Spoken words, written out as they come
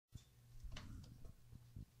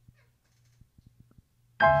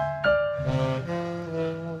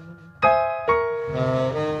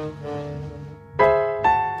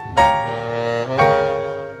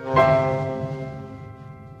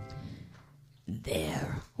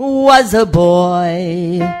There was a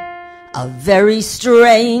boy, a very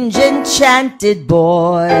strange, enchanted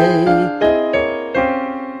boy.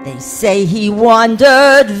 They say he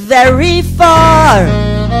wandered very far,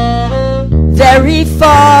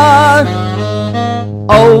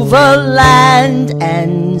 over land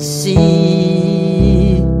and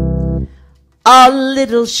sea. A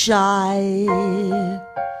little shy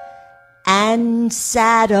and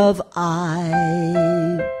sad of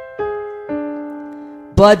eye,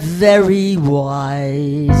 but very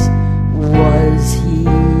wise was he.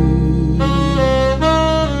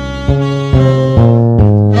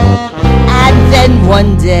 And then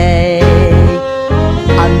one day,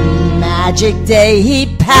 a magic day, he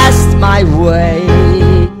passed my way.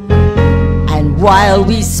 And while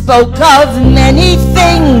we spoke of many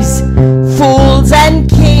things, fools and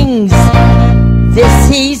kings, this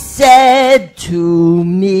he said to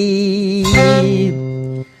me: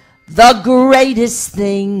 the greatest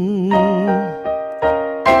thing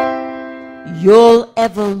you'll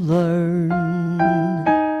ever learn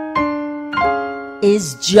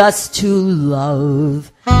is just to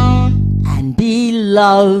love and be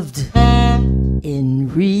loved in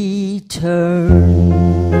return.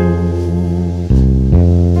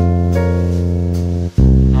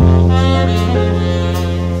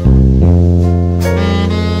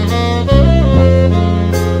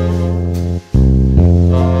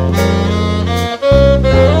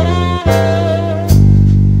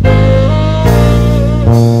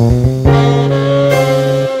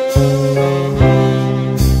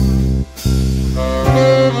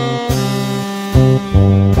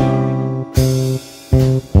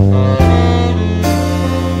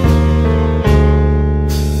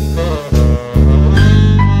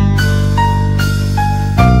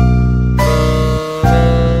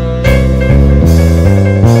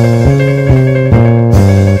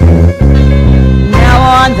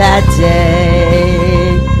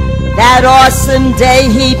 That awesome day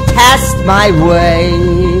he passed my way.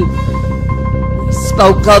 We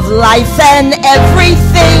spoke of life and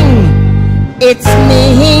everything, its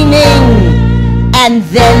meaning, and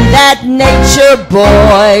then that nature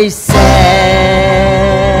boy said,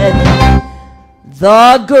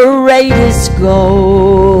 the greatest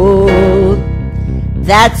goal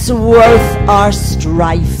that's worth our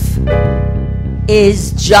strife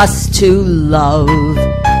is just to love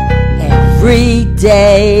every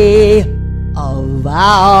day of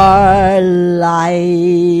our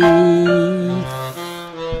life.